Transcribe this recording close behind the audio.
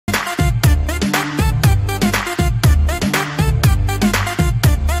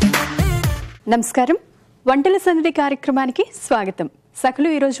నమస్కారం వంటల సందడి కార్యక్రమానికి స్వాగతం. సఖలు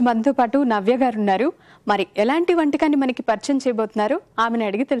ఈ రోజు మనతో పాటు నవ్య గారు ఉన్నారు. మరి ఎలాంటి వంటకాన్ని మనకి పరిచయం చేయబోతున్నారు ఆమెను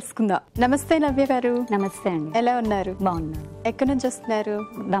అడిగి తెలుసుకుందాం. నమస్తే నవ్య గారు. నమస్తే అండి. ఎలా ఉన్నారు? బాగున్నాను. ఎక్కడి నుంచి వస్తున్నారు?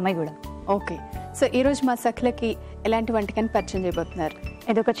 దమయగూడ. ఓకే, సో ఈ రోజు మా సఖలకి ఎలాంటి వంటకాన్ని పరిచయం చేయబోతున్నారు?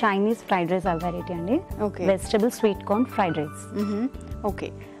 ఇది ఒక చైనీస్ ఫ్రైడ్ రైస్ వెరైటీ అండి. Okay, vegetable sweet corn fried rice. Okay,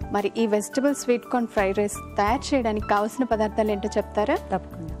 మరి ఈ vegetable sweet corn fried rice తయారు చేయడానికి కావాల్సిన పదార్థాలు ఏంటో చెప్తారా?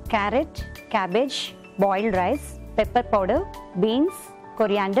 తప్పకుండా. Carrot, cabbage, boiled rice, pepper powder, beans,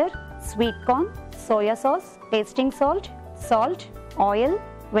 coriander, sweet corn, soya sauce, tasting salt, salt, oil,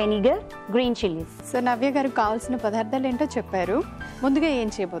 vinegar, green chillies. So నవ్య గారు కావాల్సిన పదార్థాలు ఏంటో చెప్పారు. ముందుగా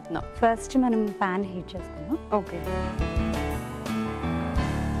ఏం చేయబోతున్నాం? ఫస్ట్ మనం పాన్ హీట్ చేసుకుందాం. ఓకే,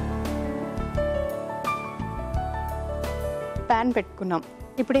 పాన్ పెట్టుకున్నాం.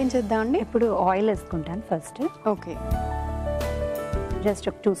 ఇప్పుడు ఏం చేద్దామండి? ఇప్పుడు ఆయిల్ వేసుకుంటాను ఫస్ట్. ఓకే, జస్ట్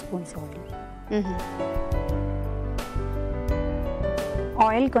ఒక 2 స్పూన్స్ ఆయిల్.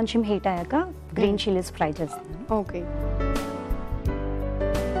 ఆయిల్ కొంచెం హీట్ అయ్యాక గ్రీన్ చిల్లీస్ ఫ్రై చేస్తాను. ఓకే,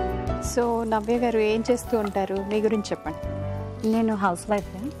 సో నవ్య గారు ఏం చేస్తూ ఉంటారు? మీ గురించి చెప్పండి. నేను హౌస్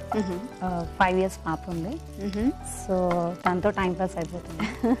వైఫ్. 5 years పాప ఉంది. సో తనతో టైం పాస్ అయిపోతుంది.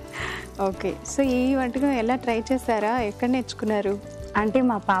 ఓకే, సో ఈ వంటకం ఎలా ట్రై చేశారా? ఎక్కడ నేర్చుకున్నారు? అంటే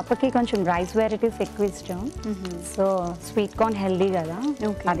మా పాపకి కొంచెం రైస్ వెరైటీస్ ఎక్కువ ఇష్టం. సో స్వీట్ కార్న్ హెల్దీ కదా,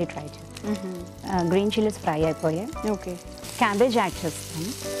 అది ట్రై చేస్తాను. గ్రీన్ చిల్లీస్ ఫ్రై అయిపోయాయి. ఓకే, క్యాబేజ్ యాడ్ చేస్తాను.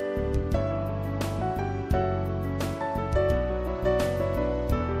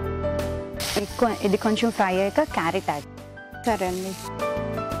 ఇది కొంచెం ఫ్రై అయ్యాక క్యారెట్ యాడ్. సరే అండి.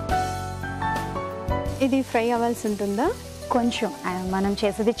 ఇది ఫ్రై అవ్వాల్సి ఉంటుందా? కొంచెం. మనం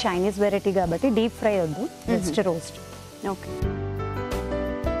చేసేది చైనీస్ వెరైటీ కాబట్టి డీప్ ఫ్రై వద్దు, జస్ట్ రోస్ట్. ఓకే,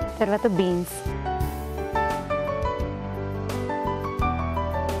 తర్వాత బీన్స్.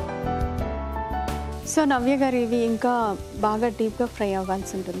 సో నవ్య గారు ఇవి ఇంకా బాగా డీప్గా ఫ్రై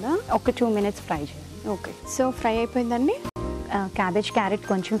అవ్వాల్సి ఉంటుందా? ఒక 2 minutes ఫ్రై చేయాలి. ఓకే, సో ఫ్రై అయిపోయిందండి. క్యాబేజ్, క్యారెట్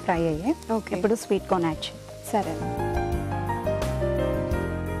కొంచెం ఫ్రై అయ్యాయి. ఓకే, ఇప్పుడు స్వీట్ కార్న్ యాడ్ చేయాలి. సరే,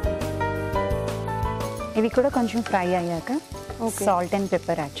 ఇవి కూడా కొంచెం ఫ్రై అయ్యాక సాల్ట్ అండ్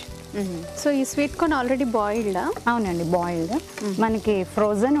పెప్పర్ యాడ్ చేయాలి. సో ఈ స్వీట్ కార్న్ ఆల్రెడీ బాయిల్డా? అవునండి, బాయిల్డ్. మనకి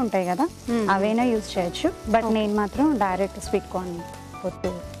ఫ్రోజన్ ఉంటాయి కదా, అవైనా యూజ్ చేయొచ్చు. బట్ నేను మాత్రం డైరెక్ట్ స్వీట్ కార్న్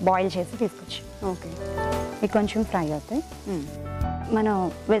పొట్టు బాయిల్ చేసి తీసుకొచ్చి. ఓకే, ఇవి కొంచెం ఫ్రై అవుతాయి. మనం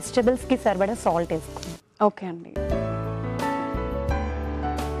వెజిటబుల్స్కి సరిపడా సాల్ట్ వేసుకుందాం. ఓకే అండి.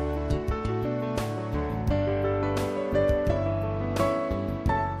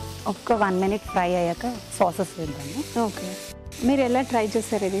 ఒక్క 1 minute ఫ్రై అయ్యాక సాసెస్ వేద్దాము. ఓకే, మీరు ఎలా ట్రై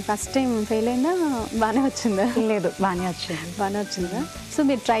చేశారు? ఇది ఫస్ట్ టైం ఫెయిల్ అయినా బాగానే వచ్చిందా? లేదు, బాగానే వచ్చింది. బాగానే వచ్చిందా? సో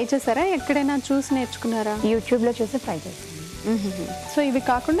మీరు ట్రై చేశారా? ఎక్కడైనా చూసి నేర్చుకున్నారా? యూట్యూబ్లో చూసి ట్రై చేస్తాను. సో ఇవి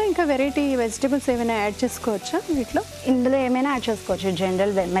కాకుండా ఇంకా వెరైటీ వెజిటబుల్స్ ఏమైనా యాడ్ చేసుకోవచ్చా వీటిలో? ఇందులో ఏమైనా యాడ్ చేసుకోవచ్చు.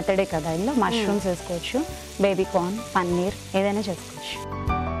 జనరల్ మెథడే కదా. ఇందులో మష్రూమ్స్ వేసుకోవచ్చు, బేబీ కార్న్, పన్నీర్, ఏదైనా చేసుకోవచ్చు.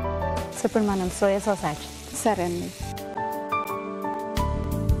 సో ఇప్పుడు మనం సోయా సాస్ యాడ్ చేస్తాం. సరే అండి.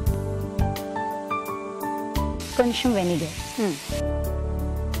 కొంచెం వెనిగర్.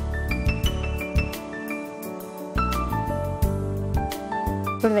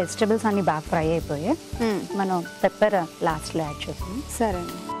 ఇప్పుడు వెజిటబుల్స్ అన్ని బాగా ఫ్రై అయిపోయాయి. మనం పెప్పర్ లాస్ట్లో యాడ్ చేస్తాం. సరే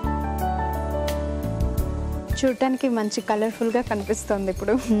అండి. చూడటానికి మంచి కలర్ఫుల్గా కనిపిస్తుంది.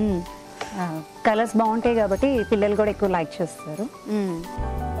 ఇప్పుడు కలర్స్ బాగుంటాయి కాబట్టి పిల్లలు కూడా ఎక్కువ లైక్ చేస్తారు.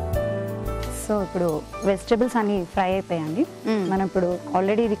 సో ఇప్పుడు వెజిటబుల్స్ అన్ని ఫ్రై అయిపోయాయండి. మనం ఇప్పుడు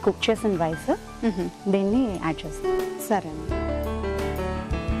ఆల్రెడీ ఇది కుక్ చేసిన రైస్ దీన్ని యాడ్ చేస్తాం. సరే అండి.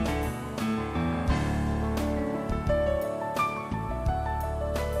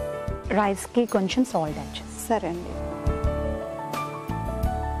 రైస్కి కొంచెం సాల్ట్ యాడ్ చేస్తాం. సరే అండి.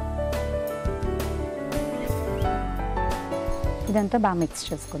 ఇదంతా బాగా మిక్స్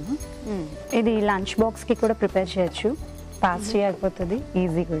చేసుకుందాం. ఇది లంచ్ బాక్స్కి కూడా ప్రిపేర్ చేయొచ్చు. ఫాస్ట్ అయిపోతుంది,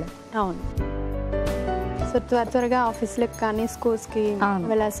 ఈజీ కూడా. అవును. సో త్వరగా ఆఫీస్లకు కానీ స్కూల్స్కి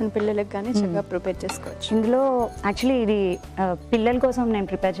వెళ్ళాల్సిన పిల్లలకు కానీ చక్కగా ప్రిపేర్ చేసుకోవచ్చు. ఇందులో యాక్చువల్లీ ఇది పిల్లల కోసం నేను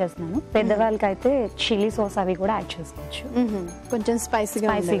ప్రిపేర్ చేస్తున్నాను. పెద్దవాళ్ళకి అయితే చిల్లీ సాస్ అవి కూడా యాడ్ చేసుకోవచ్చు. కొంచెం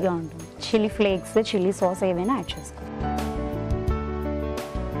స్పైసీగా ఉంటుంది. చిల్లీ ఫ్లేక్స్, చిల్లీ సాస్ ఏవైనా యాడ్ చేసుకోవచ్చు.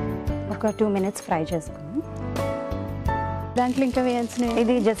 ఒక 2 minutes ఫ్రై చేసుకున్నాం. దాంట్లో ఇంకా వేయాల్సిన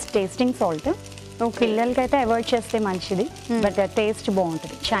ఇది జస్ట్ టేస్టింగ్ సాల్ట్. పిల్లలకి అయితే అవాయిడ్ చేస్తే మంచిది, బట్ టేస్ట్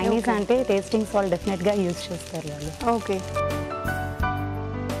బాగుంటుంది. చైనీస్ అంటే టేస్టింగ్ సాల్ట్ డెఫినెట్గా యూజ్ చేస్తారు వాళ్ళు. ఓకే,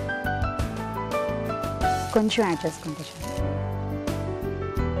 కొంచెం యాడ్ చేసుకుంటే చాలు.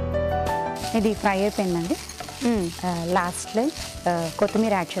 ఇది ఫ్రై అయిపోయిందండి. లాస్ట్లో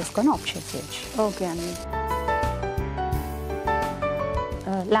కొత్తిమీర యాడ్ చేసుకొని ఆఫ్ చేసేయచ్చు. ఓకే అండి.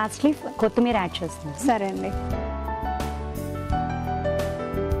 లాస్ట్లీ కొత్తిమీర యాడ్ చేస్తున్నాను. సరే అండి.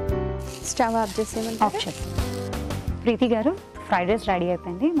 స్టవ్ ఆఫ్ చేసేమంటే ఆఫ్ చేస్తాను. ప్రీతి గారు, ఫ్రైడ్ రైస్ రెడీ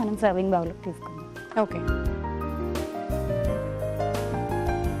అయిపోయింది. మనం సర్వింగ్ బౌల్లోకి తీసుకుందాం. ఓకే.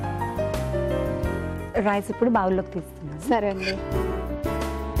 రైస్ ఇప్పుడు బౌల్లోకి తీసుకున్నాను. సరే అండి.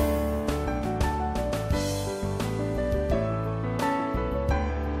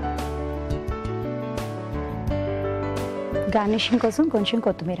 గార్నిషింగ్ కోసం కొంచెం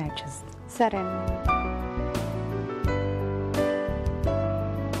కొత్తిమీర యాడ్ చేస్తాం. సరే అండి.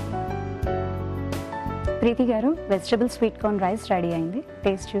 ప్రీతి గారు, vegetable sweet corn rice ready అయింది.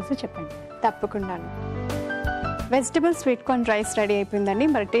 టేస్ట్ చూసి చెప్పండి. తప్పకుండా. Vegetable sweet corn rice ready అయిపోయిందండి.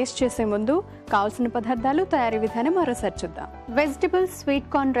 మరి టేస్ట్ చేసే ముందు కావాల్సిన పదార్థాలు, తయారీ విధానం మరోసారి చూద్దాం. వెజిటబుల్ స్వీట్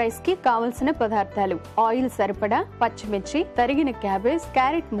కార్న్ రైస్ కి కావలసిన పదార్థాలు: ఆయిల్ సరిపడా, పచ్చిమిర్చి, తరిగిన క్యాబేజ్,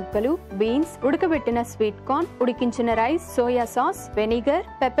 క్యారెట్ ముక్కలు, బీన్స్, ఉడకబెట్టిన స్వీట్ కార్న్, ఉడికించిన rice, soya sauce, vinegar,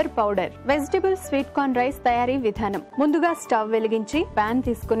 pepper powder. Vegetable sweet corn rice తయారీ విధానం: ముందుగా స్టవ్ వెలిగించి పాన్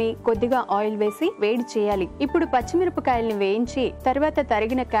తీసుకుని కొద్దిగా ఆయిల్ వేసి వేడి చేయాలి. ఇప్పుడు పచ్చిమిరపకాయల్ని వేయించి తర్వాత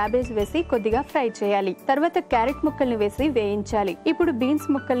తరిగిన క్యాబేజ్ వేసి కొద్దిగా ఫ్రై చేయాలి. తర్వాత క్యారెట్ ముక్కల్ని వేసి వేయించాలి. ఇప్పుడు బీన్స్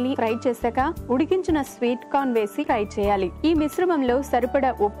ముక్కల్ని ఫ్రై చేశాక ఉడికించిన స్వీట్ కార్న్ వేసి ఫ్రై చేయాలి. ఈ మిశ్రమంలో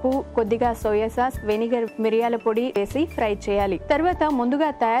సరిపడా ఉప్పు, కొద్దిగా సోయా సాస్, వెనిగర్, మిరియాల పొడి వేసి ఫ్రై చేయాలి. తర్వాత ముందుగా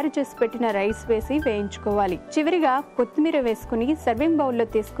తయారు చేసి పెట్టిన రైస్ వేసి వేయించుకోవాలి. చివరిగా కొత్తిమీర వేసుకుని సర్వింగ్ బౌల్లో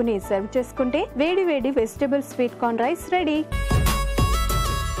తీసుకుని సర్వ్ చేసుకుంటే వేడి వేడి vegetable sweet corn rice ready.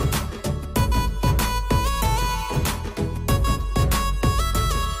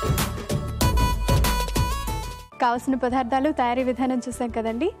 కావలసిన పదార్థాలు, తయారీ విధానం చూసాం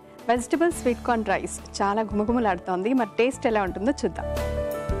కదండి. వెజిటబుల్ స్వీట్ కార్న్ రైస్ చాలా గుమగుమలాడుతోంది. మరి టేస్ట్ ఎలా ఉంటుందో చూద్దాం.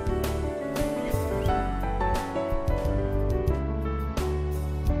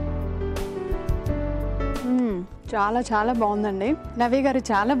 చాలా చాలా బాగుందండి. నవ్య గారు,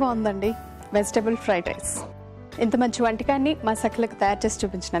 చాలా బాగుందండి వెజిటబుల్ ఫ్రైడ్ రైస్. ఇంత మంచి వంటకాన్ని మా సఖులకు తయారు చేసి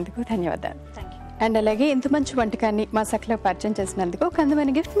చూపించినందుకు ధన్యవాదాలు. అండ్ అలాగే ఇంత మంచి వంటకాన్ని మా సఖులకు పరిచయం చేసినందుకు ఒక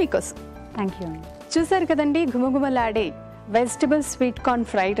అందమైన గిఫ్ట్ మీకోసం. Thank you. చూసారు కదండి, గుమగుమలాడే vegetable sweet corn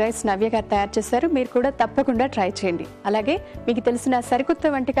fried rice నవ్య గారు తయారు చేశారు. మీరు కూడా తప్పకుండా ట్రై చేయండి. అలాగే మీకు తెలిసిన సరికొత్త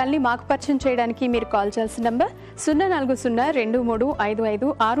వంటకాల్ని మాకు పరిచయం చేయడానికి మీరు కాల్ చేయాల్సిన నంబర్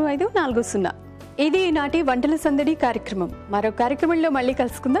 04023556540. ఇది ఈనాటి వంటల సందడి కార్యక్రమం. మరో కార్యక్రమంలో మళ్ళీ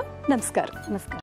కలుసుకుందాం. నమస్కారం.